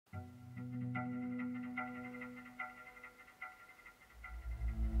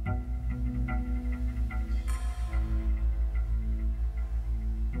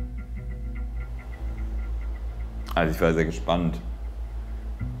Also ich war sehr gespannt,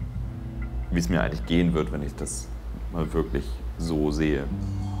 wie es mir eigentlich gehen wird, wenn ich das mal wirklich so sehe.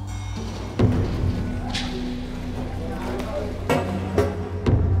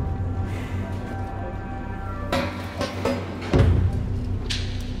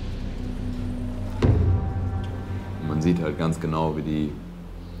 Man sieht halt ganz genau, wie die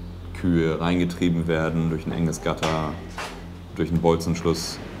Kühe reingetrieben werden durch ein enges Gatter, durch einen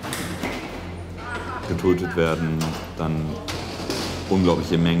Bolzenschluss getötet werden, dann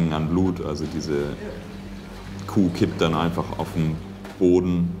unglaubliche Mengen an Blut, also diese Kuh kippt dann einfach auf den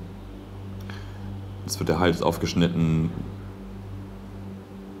Boden, es wird der Hals aufgeschnitten,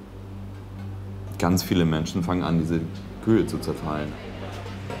 ganz viele Menschen fangen an, diese Kühe zu zerteilen.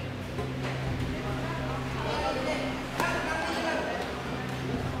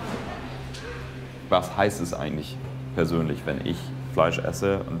 Was heißt es eigentlich persönlich, wenn ich Fleisch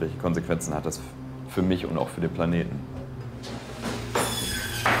esse und welche Konsequenzen hat das für mich und auch für den Planeten?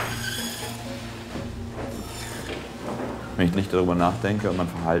 Wenn ich nicht darüber nachdenke und mein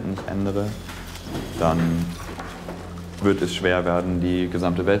Verhalten nicht ändere, dann wird es schwer werden, die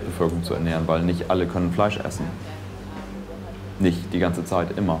gesamte Weltbevölkerung zu ernähren, weil nicht alle können Fleisch essen. Nicht die ganze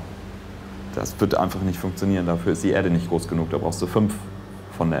Zeit immer. Das wird einfach nicht funktionieren, dafür ist die Erde nicht groß genug, da brauchst du 5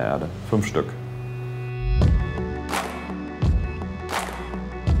 von der Erde, 5 Stück.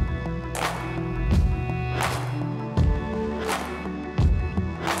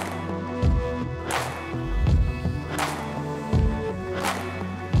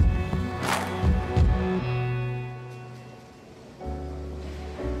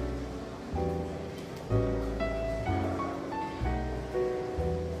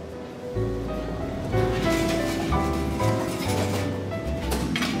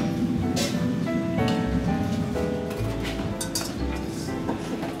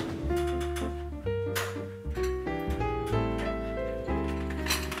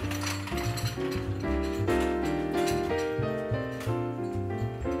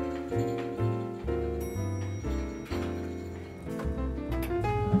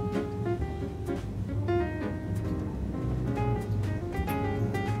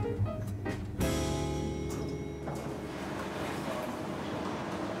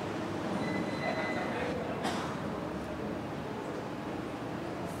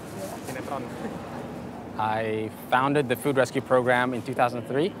 I founded the food rescue program in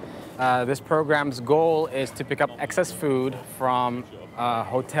 2003. This program's goal is to pick up excess food from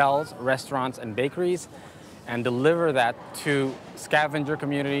hotels, restaurants, and bakeries and deliver that to scavenger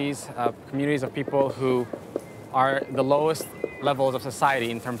communities, communities of people who are the lowest levels of society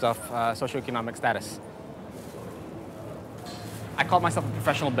in terms of socioeconomic status. I call myself a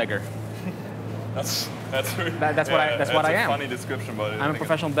professional beggar. That's what I am. Funny description, but I'm a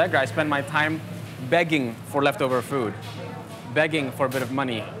professional beggar. I spend my time begging for leftover food, begging for a bit of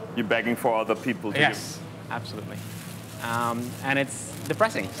money. You're begging for other people to Yes, absolutely. And it's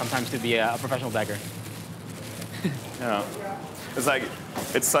depressing sometimes to be a professional beggar. Yeah.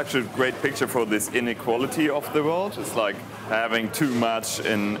 It's such a great picture for this inequality of the world. It's like having too much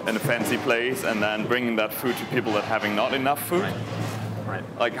in a fancy place and then bringing that food to people that having not enough food. Right.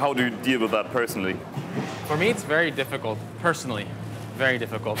 Like, how do you deal with that personally? For me, it's very difficult, personally, very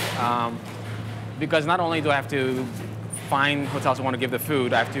difficult. Because not only do I have to find hotels who want to give the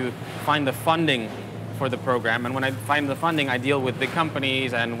food, I have to find the funding for the program. And when I find the funding, I deal with big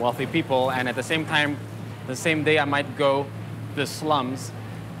companies and wealthy people. And at the same time, the same day, I might go to the slums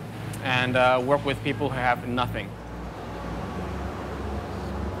and work with people who have nothing.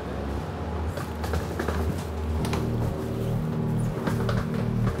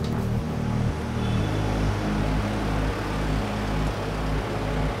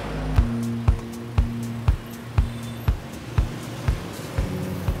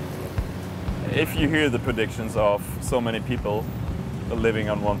 If you hear the predictions of so many people living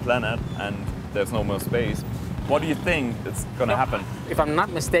on one planet and there's no more space, what do you think is going to happen? If I'm not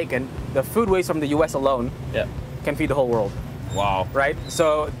mistaken, the food waste from the US alone can feed the whole world. Wow. Right?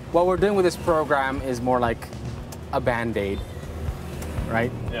 So what we're doing with this program is more like a Band-Aid,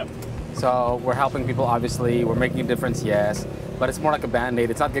 right? Yeah. So we're helping people, obviously, we're making a difference, yes, but it's more like a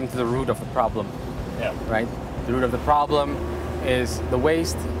Band-Aid. It's not getting to the root of the problem, right? The root of the problem is the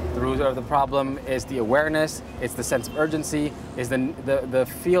waste. The root of the problem is the awareness, it's the sense of urgency, is the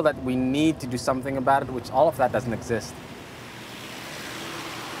feel that we need to do something about it, which all of that doesn't exist.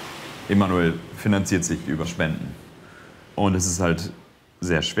 Emanuel finanziert sich über Spenden. Und es ist halt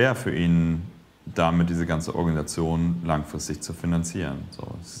sehr schwer für ihn, damit diese ganze Organisation langfristig zu finanzieren. So,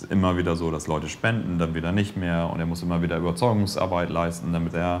 es ist immer wieder so, dass Leute spenden, dann wieder nicht mehr und er muss immer wieder Überzeugungsarbeit leisten,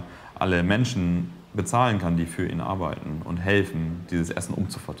 damit er alle Menschen bezahlen kann, die für ihn arbeiten und helfen, dieses Essen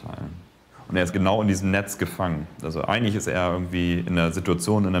umzuverteilen. Und er ist genau in diesem Netz gefangen. Also eigentlich ist er irgendwie in der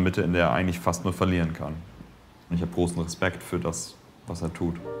Situation in der Mitte, in der er eigentlich fast nur verlieren kann. Und ich habe großen Respekt für das, was er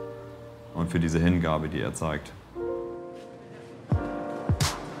tut und für diese Hingabe, die er zeigt.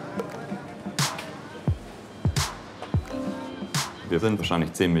 Wir sind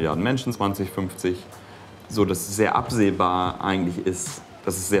wahrscheinlich 10 Milliarden Menschen 2050, so dass es sehr absehbar eigentlich ist,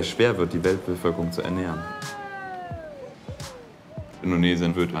 dass es sehr schwer wird, die Weltbevölkerung zu ernähren.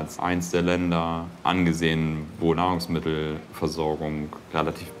 Indonesien wird als eines der Länder angesehen, wo Nahrungsmittelversorgung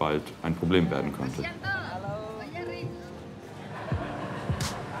relativ bald ein Problem werden könnte.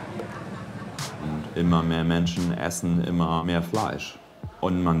 Und immer mehr Menschen essen immer mehr Fleisch.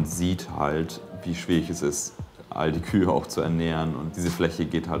 Und man sieht halt, wie schwierig es ist, all die Kühe auch zu ernähren. Und diese Fläche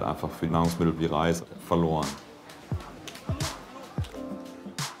geht halt einfach für Nahrungsmittel wie Reis verloren.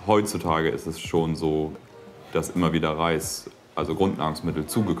 Heutzutage ist es schon so, dass immer wieder Reis, also Grundnahrungsmittel,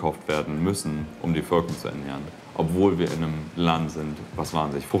 zugekauft werden müssen, um die Bevölkerung zu ernähren. Obwohl wir in einem Land sind, was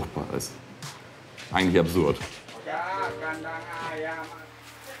wahnsinnig fruchtbar ist. Eigentlich absurd.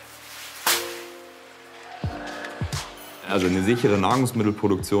 Also eine sichere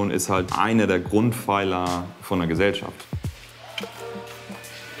Nahrungsmittelproduktion ist halt einer der Grundpfeiler von einer Gesellschaft.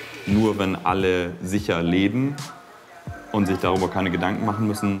 Nur wenn alle sicher leben und sich darüber keine Gedanken machen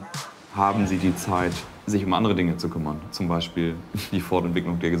müssen, haben sie die Zeit, sich um andere Dinge zu kümmern. Zum Beispiel die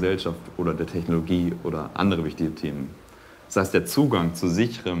Fortentwicklung der Gesellschaft oder der Technologie oder andere wichtige Themen. Das heißt, der Zugang zu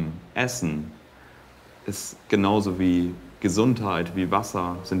sicherem Essen ist genauso wie Gesundheit, wie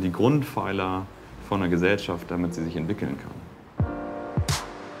Wasser, sind die Grundpfeiler von einer Gesellschaft, damit sie sich entwickeln kann.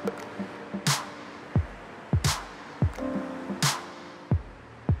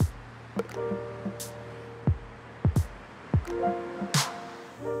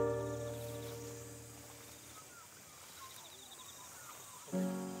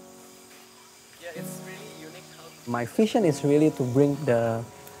 My vision is really to bring an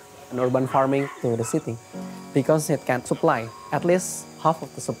urban farming to the city because it can supply at least half of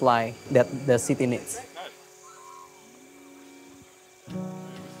the supply that the city needs.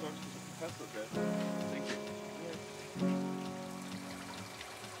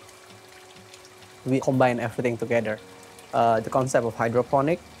 We combine everything together, the concept of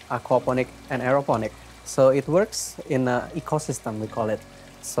hydroponic, aquaponic, and aeroponic. So it works in an ecosystem, we call it.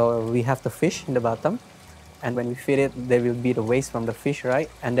 So we have the fish in the bottom, and when we feed it, there will be the waste from the fish, right?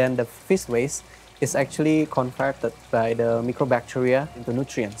 And then the fish waste is actually converted by the microbacteria into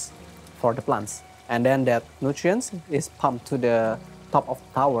nutrients for the plants. And then that nutrients is pumped to the top of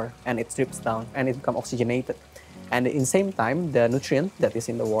the tower, and it drips down, and it becomes oxygenated. And in the same time, the nutrient that is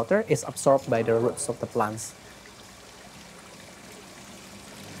in the water is absorbed by the roots of the plants.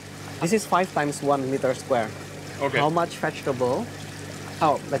 This is 5 times 1 meter square. Okay. How much vegetable,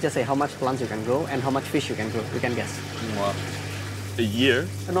 let's just say how much plants you can grow and how much fish you can grow, you can guess. Wow. A year?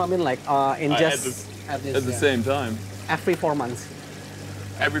 No, I mean like in just at the same time? Every 4 months.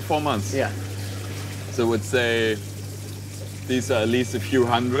 Every 4 months? Yeah. So would say these are at least a few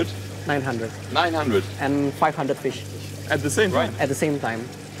hundred? 900. 900? And 500 fish. At the same time? At the same time.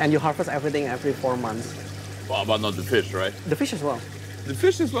 And you harvest everything every 4 months. Well, but not the fish, right? The fish as well. The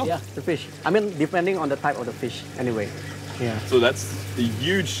fish as well? Yeah, the fish. I mean, depending on the type of the fish, anyway. Yeah. So that's a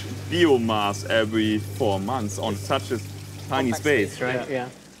huge biomass every 4 months on such a tiny space, right? Yeah.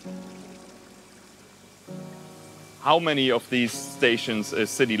 How many of these stations a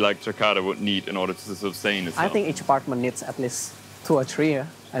city like Jakarta would need in order to sustain itself? I think each apartment needs at least 2 or 3,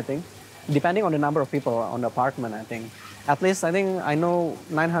 I think. Depending on the number of people on the apartment, I think. At least, I think, I know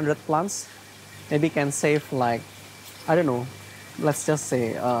 900 plants maybe can save like, I don't know, let's just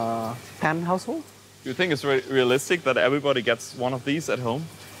say 10 households. Do you think it's realistic that everybody gets one of these at home?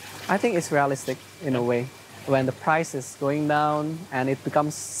 I think it's realistic in a way. When the price is going down and it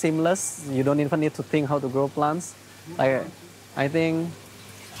becomes seamless, you don't even need to think how to grow plants. Like, I think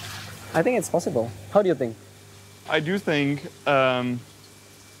it's possible. How do you think? I do think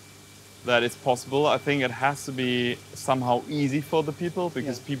that it's possible. I think it has to be somehow easy for the people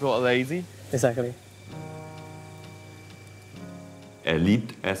because people are lazy. Exactly. Er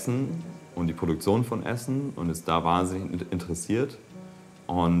liebt Essen und die Produktion von Essen und ist da wahnsinnig interessiert.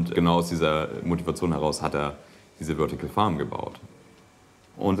 Und genau aus dieser Motivation heraus hat er diese Vertical Farm gebaut.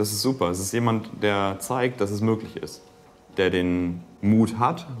 Und das ist super. Es ist jemand, der zeigt, dass es möglich ist. Der den Mut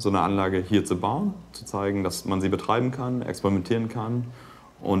hat, so eine Anlage hier zu bauen, zu zeigen, dass man sie betreiben kann, experimentieren kann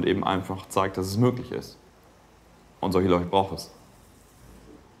und eben einfach zeigt, dass es möglich ist. Und solche Leute braucht es.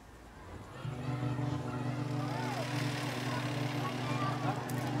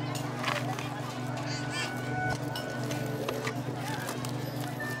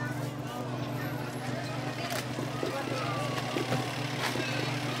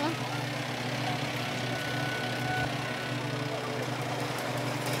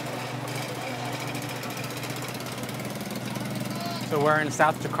 So we're in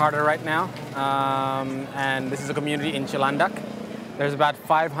South Jakarta right now, and this is a community in Cilandak. There's about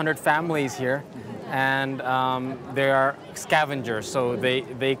 500 families here, and they are scavengers. So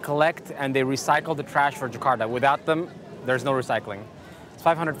they collect and they recycle the trash for Jakarta. Without them, there's no recycling. It's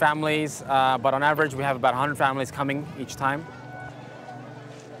 500 families, but on average, we have about 100 families coming each time.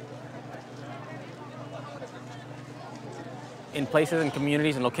 In places and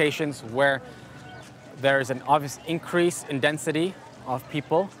communities and locations where there's an obvious increase in density of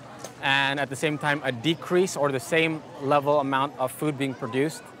people and at the same time a decrease or the same level amount of food being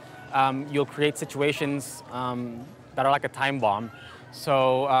produced, you'll create situations that are like a time bomb.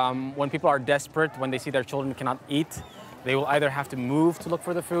 So when people are desperate, when they see their children cannot eat, they will either have to move to look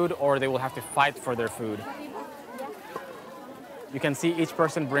for the food or they will have to fight for their food. You can see each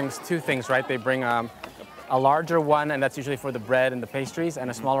person brings two things, right? They bring a larger one, and that's usually for the bread and the pastries,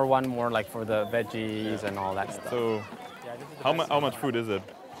 and a smaller one more like for the veggies and all that stuff. So how much food is it?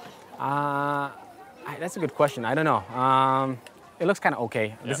 That's a good question. I don't know. It looks kind of okay.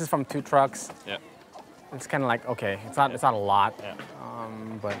 Yeah. This is from 2 trucks. Yeah. It's kind of like okay. It's not a lot. Yeah.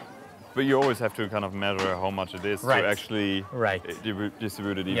 But you always have to kind of measure how much it is to actually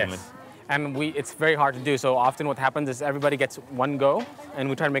distribute it evenly. Yes. And it's very hard to do. So often what happens is everybody gets one go, and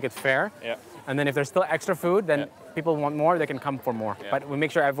we try to make it fair. Yeah. And then if there's still extra food, then people want more, they can come for more. Yeah. But we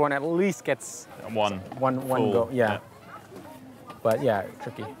make sure everyone at least gets one go. Yeah. But yeah,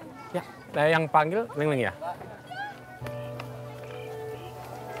 tricky. Yeah. Yang panggil Ling Ling ya?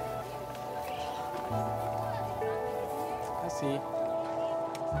 I see.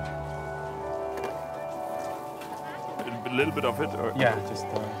 A little bit of it? Or? Yeah, just...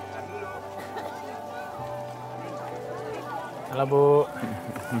 Halo, Bu.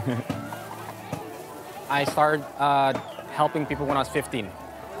 I started helping people when I was 15.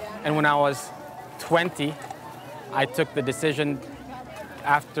 And when I was 20, I took the decision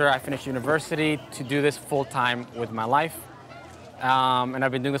after I finished university to do this full-time with my life. And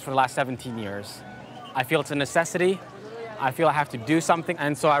I've been doing this for the last 17 years. I feel it's a necessity. I feel I have to do something.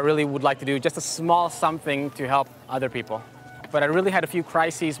 And so I really would like to do just a small something to help other people. But I really had a few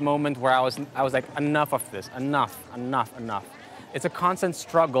crises moments where I was like, enough of this, enough. It's a constant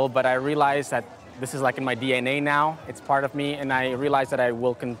struggle, but I realized that this is like in my DNA now. It's part of me, and I realize that I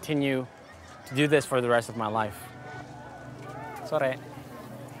will continue to do this for the rest of my life. Sore.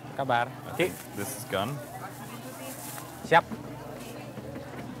 Kabar. Okay. This is gone. Siap.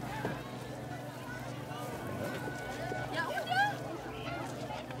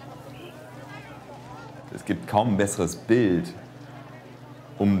 Es gibt kaum ein besseres Bild,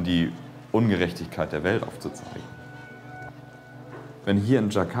 um die Ungerechtigkeit der Welt aufzuzeigen. Wenn hier in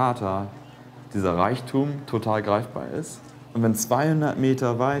Jakarta dieser Reichtum total greifbar ist und wenn 200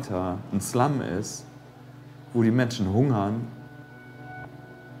 Meter weiter ein Slum ist, wo die Menschen hungern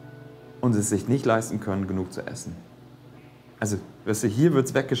und es sich nicht leisten können, genug zu essen. Also, weißt du, hier wird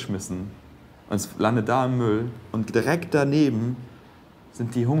es weggeschmissen und es landet da im Müll und direkt daneben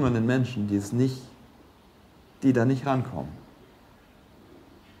sind die hungernden Menschen, die da nicht rankommen.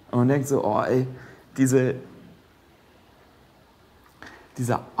 Und man denkt so, oh ey, dieser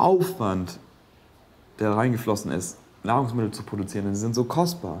Aufwand, der reingeflossen ist, Nahrungsmittel zu produzieren, die sind so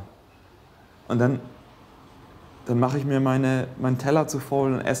kostbar. Und dann mache ich mir meinen Teller zu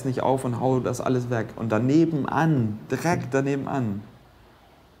voll und esse nicht auf und hau das alles weg. Und direkt danebenan,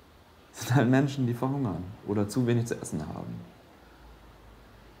 sind halt Menschen, die verhungern oder zu wenig zu essen haben.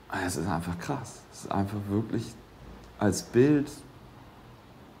 Es ist einfach krass. Es ist einfach wirklich als Bild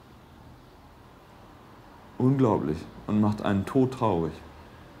unglaublich und macht einen todtraurig.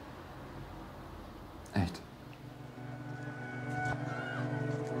 Echt.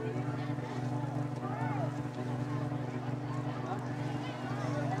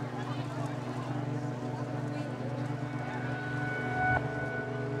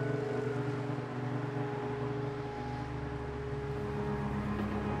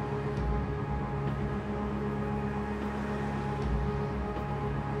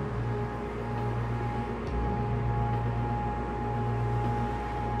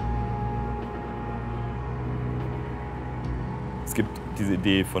 Es gibt diese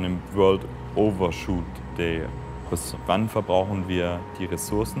Idee von dem World Overshoot Day. Bis wann verbrauchen wir die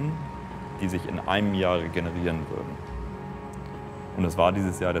Ressourcen, die sich in einem Jahr regenerieren würden? Und es war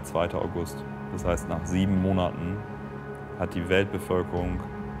dieses Jahr der 2. August. Das heißt, nach 7 Monaten hat die Weltbevölkerung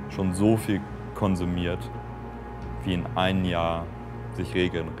schon so viel konsumiert, wie in einem Jahr sich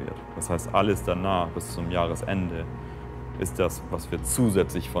regeneriert. Das heißt, alles danach bis zum Jahresende ist das, was wir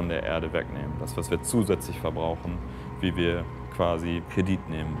zusätzlich von der Erde wegnehmen. Das, was wir zusätzlich verbrauchen, wie wir quasi Kredit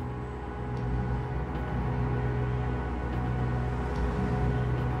nehmen.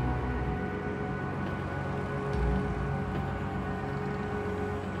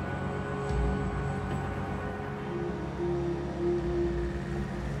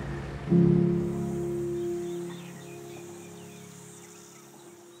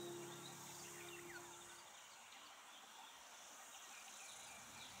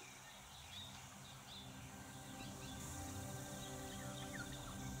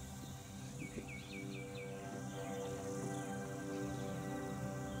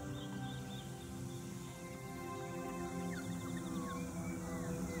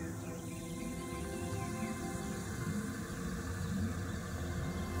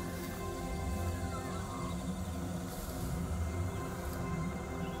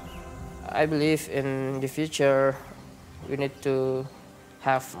 I believe in the future we need to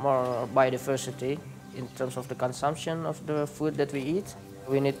have more biodiversity in terms of the consumption of the food that we eat.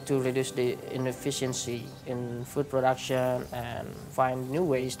 We need to reduce the inefficiency in food production and find new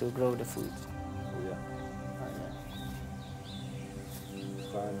ways to grow the food.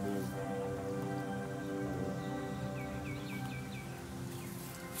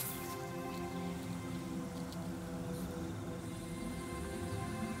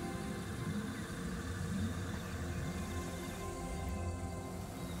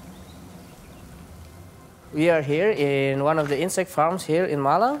 We are here in one of the insect farms here in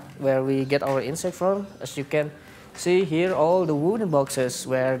Malang, where we get our insect from. As you can see here, all the wooden boxes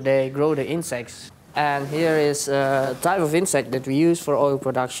where they grow the insects. And here is a type of insect that we use for oil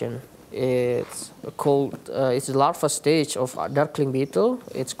production. It's it's the larva stage of a darkling beetle.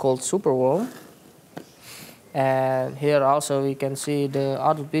 It's called superworm. And here also we can see the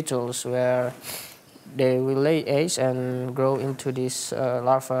adult beetles where they will lay eggs and grow into this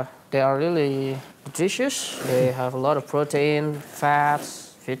larva. They are really nutritious. They have a lot of protein,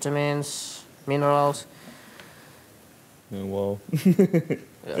 fats, vitamins, minerals. Oh, wow.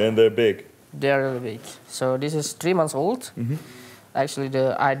 And they're big. They're really big. So this is 3 months old. Actually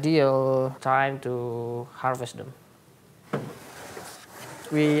the ideal time to harvest them.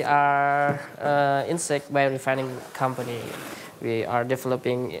 We are an insect biorefining company. We are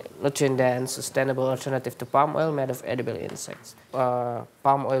developing nutrient-dense, sustainable alternative to palm oil made of edible insects.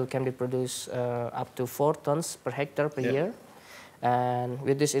 Palm oil can be produced up to 4 tons per hectare per year. And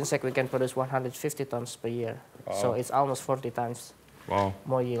with this insect, we can produce 150 tons per year. Wow. So it's almost 40 times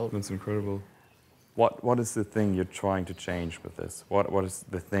more yield. That's incredible. What is the thing you're trying to change with this? What is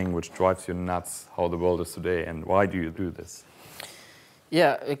the thing which drives you nuts how the world is today, and why do you do this?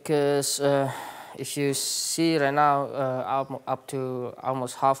 Yeah, because if you see right now, up to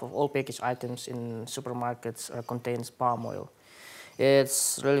almost half of all packaged items in supermarkets contains palm oil.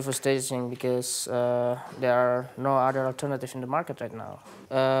 It's really frustrating because there are no other alternatives in the market right now.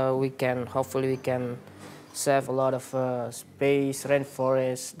 Hopefully we can save a lot of space,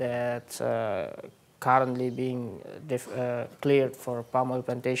 rainforests that currently being cleared for palm oil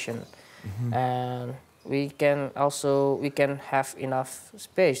plantation. And we can have enough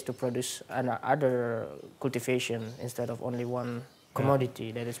space to produce another cultivation instead of only one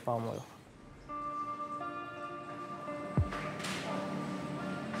commodity that is palm oil.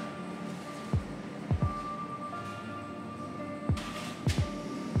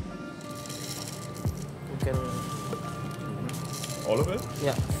 You can All of it?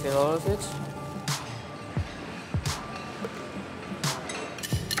 Yeah, fill all of it.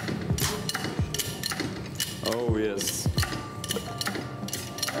 Oh, yes.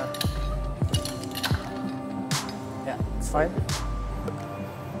 Yeah, it's fine.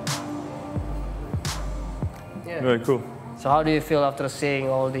 Yeah. Very cool. So how do you feel after seeing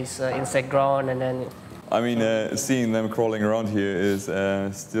all these insect grown and then? I mean, seeing them crawling around here is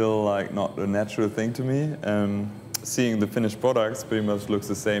still like not a natural thing to me. Seeing the finished products pretty much looks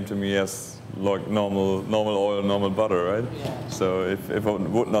the same to me as like normal oil, normal butter, right? Yeah. So if I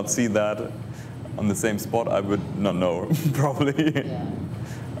would not see that on the same spot, I would not know, probably. Yeah.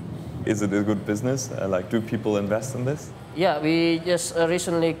 Is it a good business? Like, do people invest in this? Yeah, we just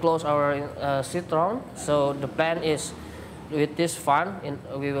recently closed our seed round. So the plan is, with this fund,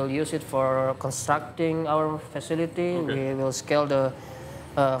 we will use it for constructing our facility. Okay. We will scale the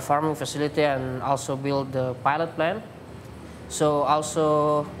farming facility and also build the pilot plant. So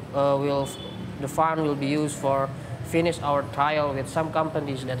also the fund will be used for finish our trial with some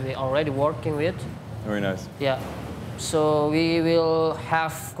companies that we're already working with. Very nice. Yeah. So we will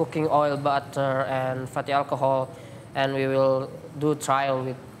have cooking oil, butter, and fatty alcohol, and we will do trial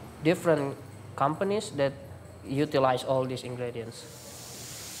with different companies that utilize all these ingredients.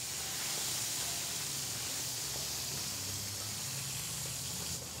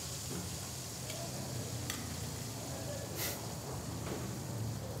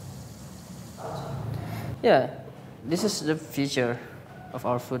 Yeah, this is the future of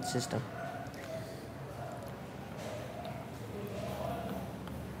our food system.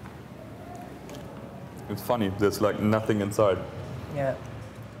 It's funny, there's like nothing inside. Yeah.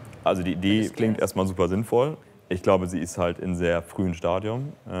 Also die Idee klingt erstmal super sinnvoll. Ich glaube, sie ist halt in sehr frühen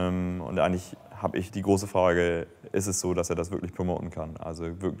Stadium. Und eigentlich habe ich die große Frage, ist es so, dass er das wirklich promoten kann?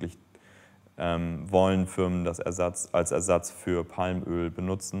 Also wirklich wollen Firmen das als Ersatz für Palmöl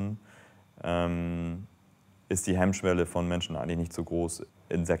benutzen? Ist die Hemmschwelle von Menschen eigentlich nicht so groß,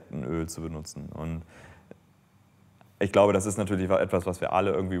 Insektenöl zu benutzen? Und ich glaube, das ist natürlich etwas, was wir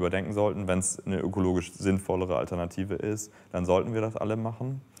alle irgendwie überdenken sollten. Wenn es eine ökologisch sinnvollere Alternative ist, dann sollten wir das alle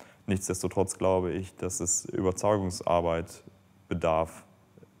machen. Nichtsdestotrotz glaube ich, dass es Überzeugungsarbeit bedarf,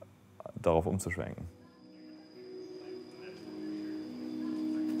 darauf umzuschwenken.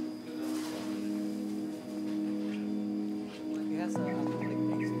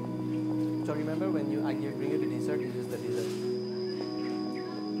 So remember when I bring you the dessert, this is the dessert.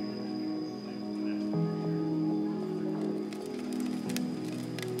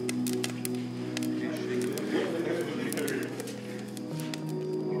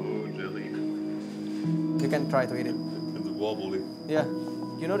 You can try to eat it. It's wobbly. Yeah.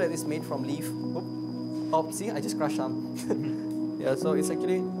 You know that it's made from leaf. Oh, see, I just crushed some. Yeah, so it's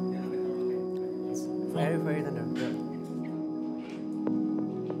actually very, very tender. Yeah.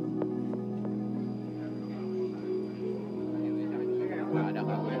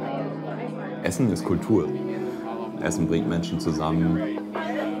 Essen ist Kultur. Essen bringt Menschen zusammen,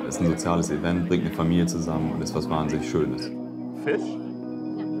 ist ein soziales Event, bringt eine Familie zusammen und ist was wahnsinnig Schönes. Fish?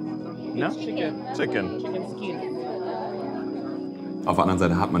 No? Chicken. Auf der anderen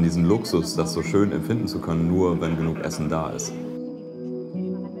Seite hat man diesen Luxus, das so schön empfinden zu können, nur wenn genug Essen da ist.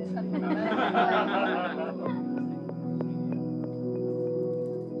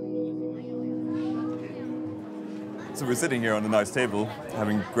 So we're sitting here on a nice table,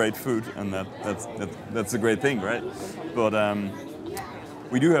 having great food, and that's a great thing, right? But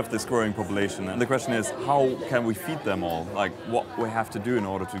we do have this growing population, and the question is, how can we feed them all? Like, what we have to do in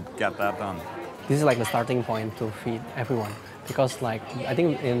order to get that done? This is like the starting point to feed everyone, because like I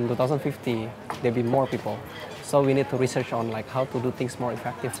think in 2050 there'll be more people, so we need to research on like how to do things more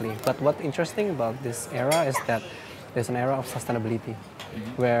effectively. But what's interesting about this era is that there's an era of sustainability,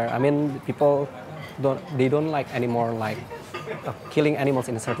 where I mean people don't like anymore like killing animals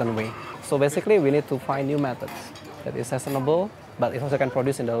in a certain way. So basically we need to find new methods that is sustainable, but it also can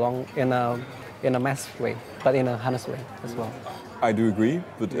produce in a mass way, but in a honest way as well. I do agree,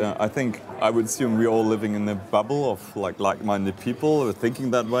 but I would assume we're all living in a bubble of like-minded people thinking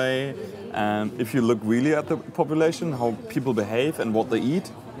that way. And if you look really at the population, how people behave and what they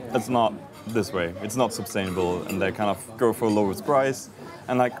eat, it's not this way. It's not sustainable, and they kind of go for lowest price.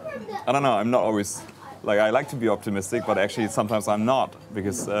 And like, I don't know, I'm not always, like I like to be optimistic, but actually sometimes I'm not,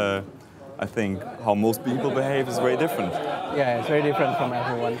 because I think how most people behave is very different. Yeah, it's very different from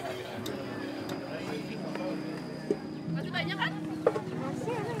everyone.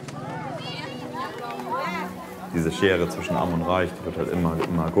 Diese Schere zwischen Arm und Reich, die wird halt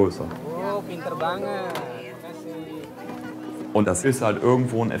immer größer. Und das ist halt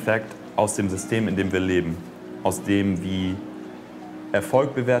irgendwo ein Effekt aus dem System, in dem wir leben. Aus dem, wie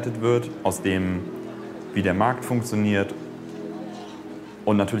Erfolg bewertet wird, aus dem, wie der Markt funktioniert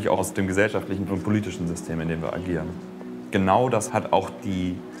und natürlich auch aus dem gesellschaftlichen und politischen System, in dem wir agieren. Genau das hat auch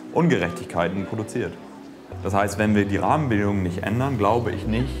die Ungerechtigkeiten produziert. Das heißt, wenn wir die Rahmenbedingungen nicht ändern, glaube ich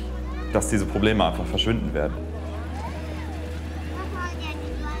nicht, dass diese Probleme einfach verschwinden werden.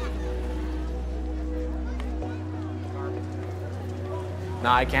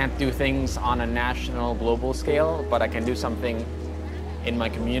 Now, I can't do things on a national, global scale, but I can do something in my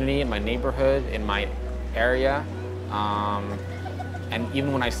community, in my neighborhood, in my area. And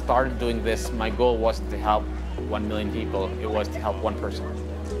even when I started doing this, my goal wasn't to help 1 million people, it was to help one person.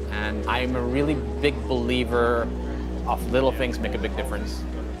 And I'm a really big believer of little things make a big difference.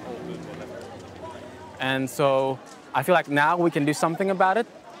 And so I feel like now we can do something about it.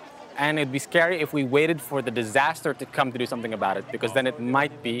 And it'd be scary if we waited for the disaster to come to do something about it, because then it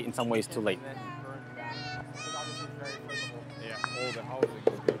might be, in some ways, too late.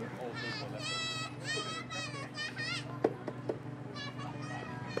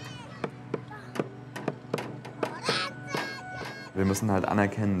 Wir müssen halt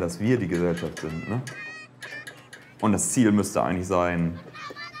anerkennen, dass wir die Gesellschaft sind, ne? Und das Ziel müsste eigentlich sein,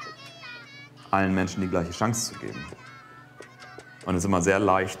 allen Menschen die gleiche Chance zu geben. Und es ist immer sehr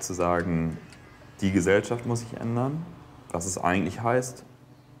leicht zu sagen, die Gesellschaft muss sich ändern. Was es eigentlich heißt,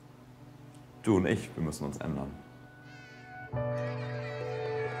 du und ich, wir müssen uns ändern.